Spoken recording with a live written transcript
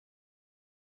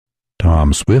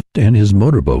Tom Swift and His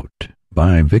Motorboat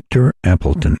by Victor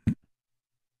Appleton.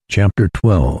 Chapter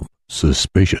 12.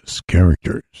 Suspicious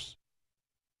Characters.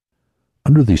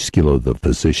 Under the skill of the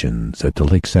physicians at the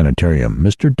Lake Sanitarium,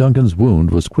 Mr. Duncan's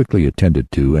wound was quickly attended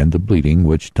to, and the bleeding,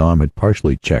 which Tom had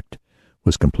partially checked,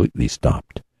 was completely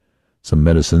stopped. Some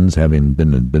medicines having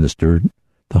been administered,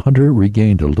 the hunter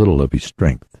regained a little of his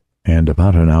strength, and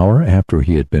about an hour after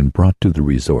he had been brought to the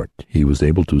resort, he was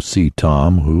able to see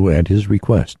Tom, who, at his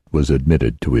request, was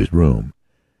admitted to his room.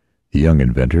 The young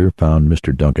inventor found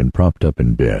Mr. Duncan propped up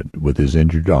in bed, with his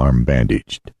injured arm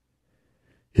bandaged.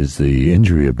 "Is the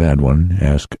injury a bad one?"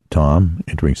 asked Tom,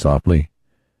 entering softly.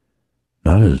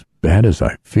 "Not as bad as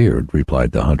I feared,"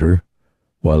 replied the hunter,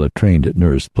 while a trained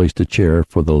nurse placed a chair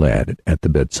for the lad at the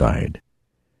bedside.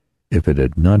 "If it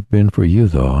had not been for you,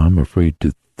 though, I'm afraid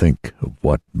to think of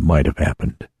what might have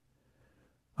happened."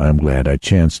 "I'm glad I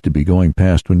chanced to be going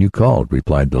past when you called,"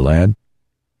 replied the lad.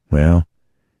 "Well,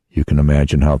 you can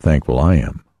imagine how thankful I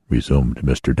am," resumed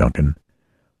Mr. Duncan.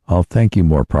 "I'll thank you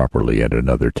more properly at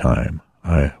another time.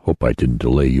 I hope I didn't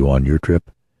delay you on your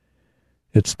trip."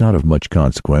 "It's not of much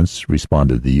consequence,"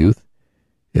 responded the youth.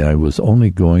 "I was only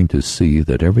going to see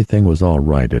that everything was all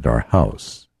right at our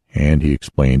house," and he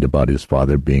explained about his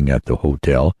father being at the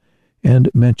hotel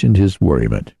and mentioned his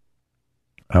worriment.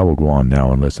 "I will go on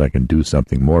now unless I can do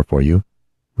something more for you,"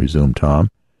 resumed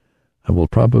Tom. "I will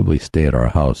probably stay at our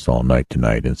house all night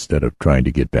tonight instead of trying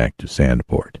to get back to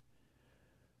Sandport."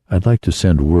 "I'd like to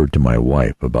send word to my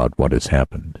wife about what has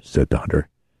happened," said the hunter.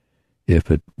 "If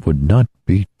it would not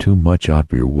be too much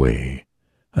out of your way,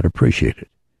 I'd appreciate it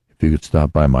if you could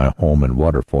stop by my home in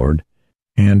Waterford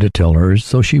and tell her,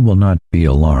 so she will not be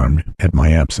alarmed at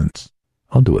my absence."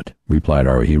 "I'll do it," replied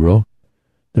our hero.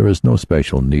 "There is no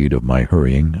special need of my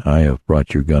hurrying. I have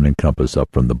brought your gun and compass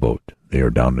up from the boat. They are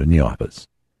down in the office."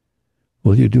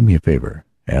 "Will you do me a favor?"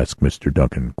 asked Mr.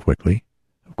 Duncan quickly.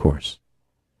 "Of course."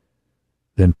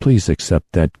 "Then please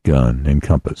accept that gun and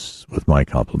compass, with my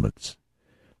compliments.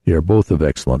 They are both of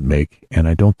excellent make, and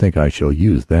I don't think I shall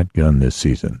use that gun this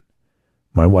season.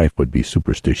 My wife would be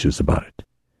superstitious about it.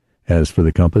 As for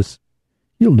the compass,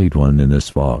 you'll need one in this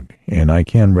fog, and I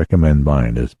can recommend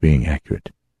mine as being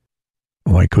accurate."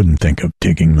 "Oh, I couldn't think of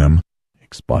taking them,"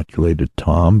 expostulated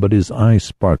Tom, but his eyes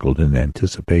sparkled in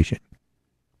anticipation,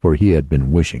 for he had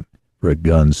been wishing for a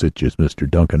gun such as Mr.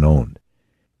 Duncan owned.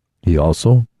 He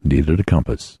also needed a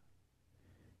compass.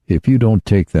 "If you don't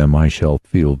take them I shall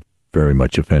feel very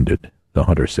much offended," the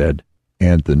hunter said,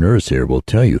 "and the nurse here will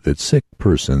tell you that sick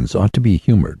persons ought to be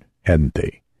humored, hadn't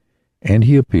they?" And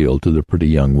he appealed to the pretty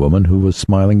young woman who was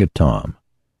smiling at Tom.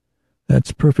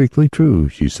 "That's perfectly true,"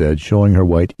 she said, showing her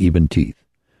white, even teeth.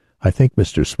 "I think,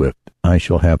 Mr. Swift, I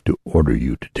shall have to order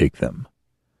you to take them."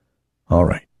 "All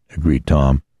right," agreed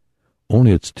Tom,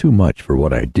 "only it's too much for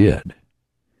what I did."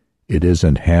 "It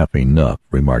isn't half enough,"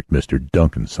 remarked Mr.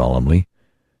 Duncan solemnly.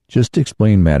 "Just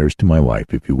explain matters to my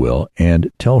wife, if you will,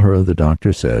 and tell her the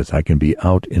doctor says I can be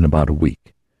out in about a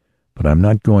week, but I'm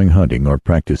not going hunting or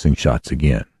practicing shots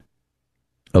again."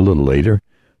 A little later,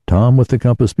 Tom, with the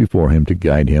compass before him to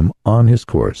guide him on his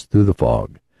course through the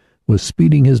fog, was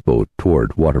speeding his boat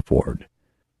toward Waterford.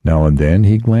 Now and then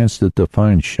he glanced at the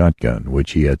fine shotgun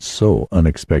which he had so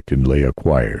unexpectedly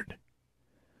acquired.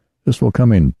 "This will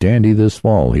come in dandy this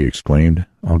fall," he exclaimed.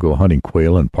 "I'll go hunting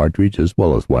quail and partridge as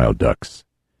well as wild ducks.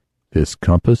 This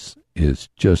compass is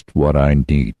just what I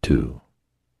need, too."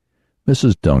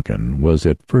 Mrs. Duncan was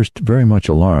at first very much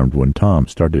alarmed when Tom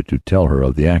started to tell her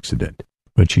of the accident,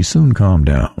 but she soon calmed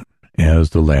down as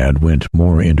the lad went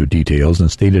more into details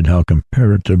and stated how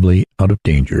comparatively out of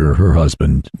danger her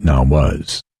husband now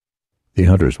was. The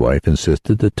hunter's wife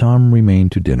insisted that Tom remain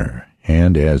to dinner,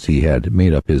 and as he had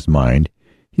made up his mind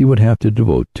he would have to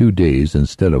devote 2 days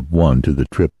instead of one to the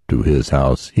trip to his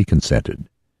house, he consented.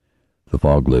 The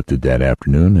fog lifted that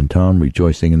afternoon, and Tom,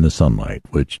 rejoicing in the sunlight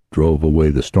which drove away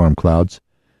the storm clouds,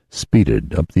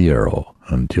 speeded up the Arrow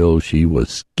until she was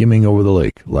skimming over the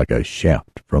lake like a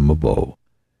shaft from a bow.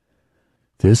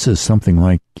 "This is something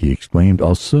like," he exclaimed.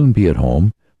 "I'll soon be at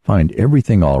home, find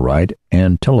everything all right,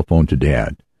 and telephone to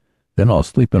Dad. Then I'll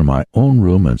sleep in my own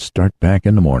room and start back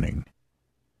in the morning."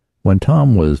 When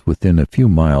Tom was within a few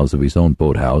miles of his own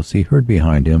boathouse, he heard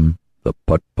behind him the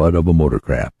putt-putt of a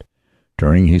motor-craft.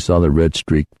 Turning, he saw the red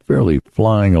streak fairly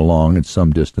flying along at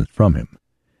some distance from him.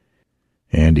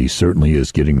 "And he certainly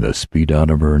is getting the speed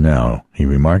out of her now," he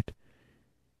remarked.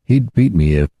 "He'd beat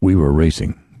me if we were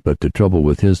racing, but the trouble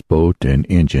with his boat and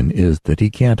engine is that he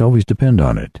can't always depend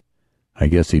on it. I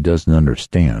guess he doesn't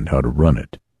understand how to run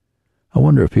it. I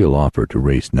wonder if he'll offer to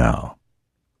race now."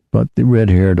 But the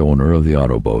red-haired owner of the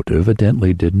autoboat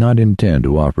evidently did not intend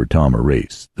to offer Tom a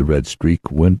race. The red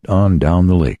streak went on down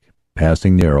the lake,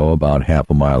 passing the Arrow about half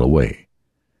a mile away.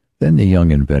 Then the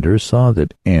young inventor saw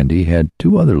that Andy had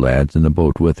two other lads in the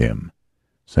boat with him.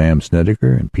 "Sam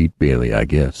Snedeker and Pete Bailey, I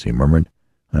guess," he murmured.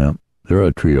 "Well, they're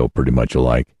a trio pretty much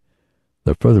alike.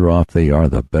 The further off they are,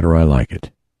 the better I like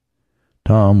it."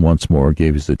 Tom once more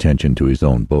gave his attention to his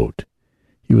own boat.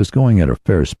 He was going at a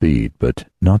fair speed, but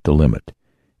not the limit,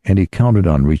 and he counted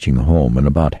on reaching home in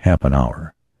about half an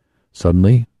hour.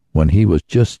 Suddenly, when he was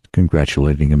just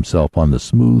congratulating himself on the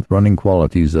smooth running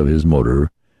qualities of his motor,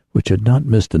 which had not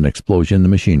missed an explosion, the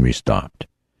machinery stopped.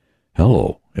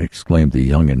 "Hello!" exclaimed the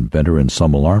young inventor in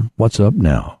some alarm. "What's up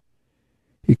now?"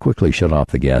 He quickly shut off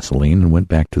the gasoline and went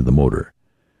back to the motor.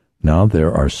 Now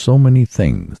there are so many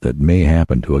things that may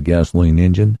happen to a gasoline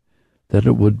engine that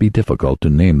it would be difficult to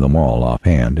name them all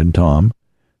offhand, and Tom,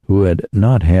 who had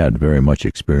not had very much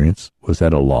experience, was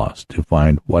at a loss to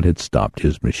find what had stopped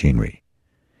his machinery.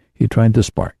 He tried the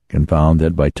spark and found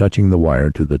that by touching the wire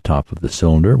to the top of the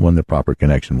cylinder when the proper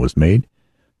connection was made,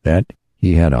 that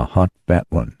he had a hot, fat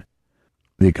one.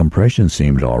 The compression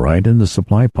seemed all right, and the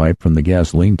supply pipe from the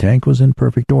gasoline tank was in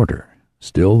perfect order.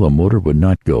 Still, the motor would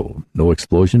not go. No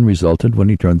explosion resulted when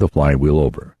he turned the flywheel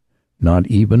over, not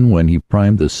even when he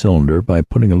primed the cylinder by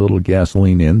putting a little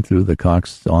gasoline in through the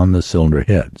cocks on the cylinder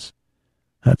heads.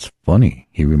 "That's funny,"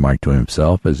 he remarked to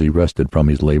himself as he rested from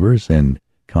his labors and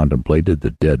contemplated the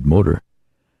dead motor.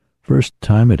 "First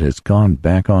time it has gone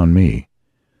back on me."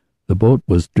 The boat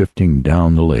was drifting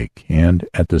down the lake, and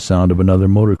at the sound of another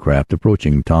motor craft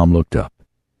approaching, Tom looked up.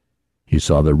 He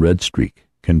saw the red streak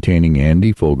containing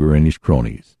Andy Foger and his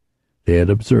cronies. They had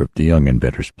observed the young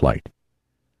inventor's plight.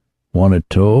 "Want a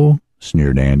tow?"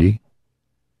 sneered Andy.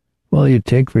 "What'll you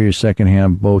take for your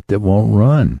second-hand boat that won't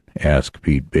run?" asked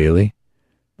Pete Bailey.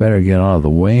 "Better get out of the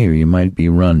way or you might be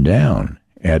run down,"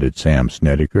 added Sam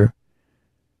Snedeker.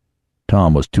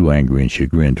 Tom was too angry and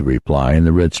chagrined to reply, and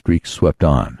the red streak swept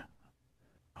on.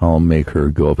 "I'll make her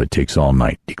go if it takes all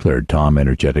night," declared Tom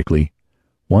energetically.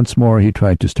 Once more he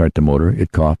tried to start the motor.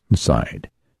 It coughed and sighed,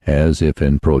 as if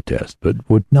in protest, but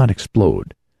would not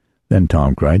explode. Then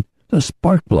Tom cried, "The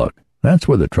spark plug! That's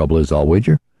where the trouble is, I'll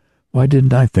wager. Why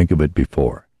didn't I think of it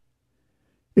before?"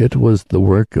 It was the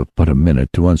work of but a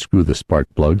minute to unscrew the spark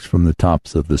plugs from the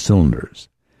tops of the cylinders.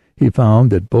 He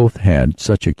found that both had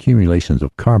such accumulations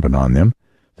of carbon on them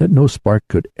that no spark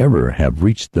could ever have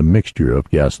reached the mixture of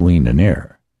gasoline and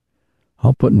air.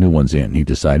 "I'll put new ones in," he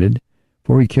decided,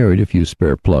 for he carried a few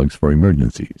spare plugs for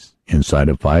emergencies. Inside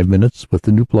of 5 minutes, with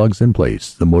the new plugs in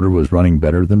place, the motor was running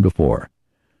better than before.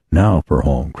 "Now for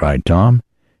home," cried Tom,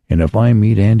 "and if I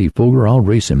meet Andy Foger, I'll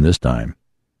race him this time."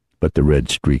 But the red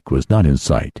streak was not in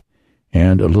sight,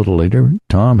 and a little later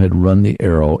Tom had run the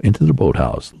Arrow into the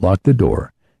boathouse, locked the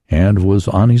door, and was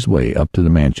on his way up to the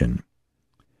mansion.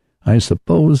 "I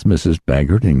suppose Mrs.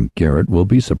 Baggert and Garrett will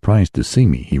be surprised to see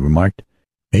me," he remarked.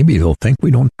 "Maybe they'll think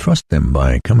we don't trust them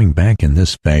by coming back in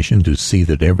this fashion to see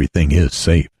that everything is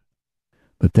safe.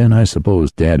 But then I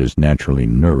suppose Dad is naturally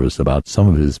nervous about some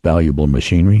of his valuable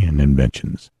machinery and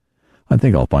inventions. I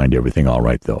think I'll find everything all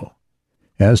right, though."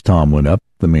 As Tom went up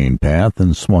the main path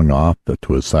and swung off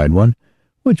to a side one,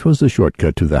 which was the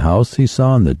short-cut to the house, he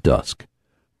saw in the dusk,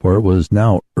 for it was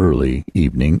now early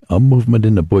evening, a movement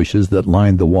in the bushes that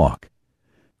lined the walk.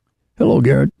 "Hello,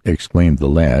 Garrett!" exclaimed the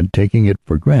lad, taking it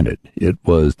for granted it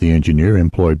was the engineer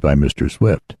employed by Mr.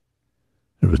 Swift.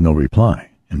 There was no reply,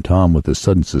 and Tom, with a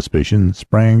sudden suspicion,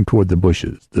 sprang toward the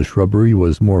bushes. The shrubbery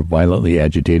was more violently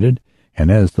agitated, and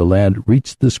as the lad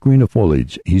reached the screen of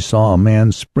foliage he saw a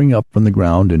man spring up from the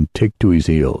ground and take to his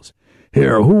heels.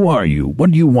 "Here, who are you?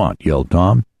 What do you want?" yelled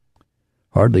Tom.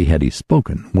 Hardly had he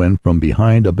spoken when from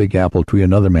behind a big apple tree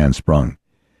another man sprung.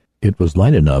 It was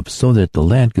light enough so that the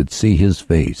lad could see his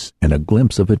face, and a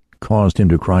glimpse of it caused him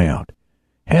to cry out,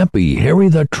 "Happy Harry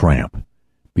the Tramp!"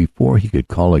 Before he could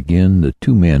call again, the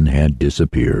two men had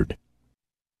disappeared.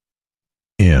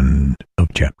 End of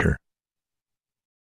chapter.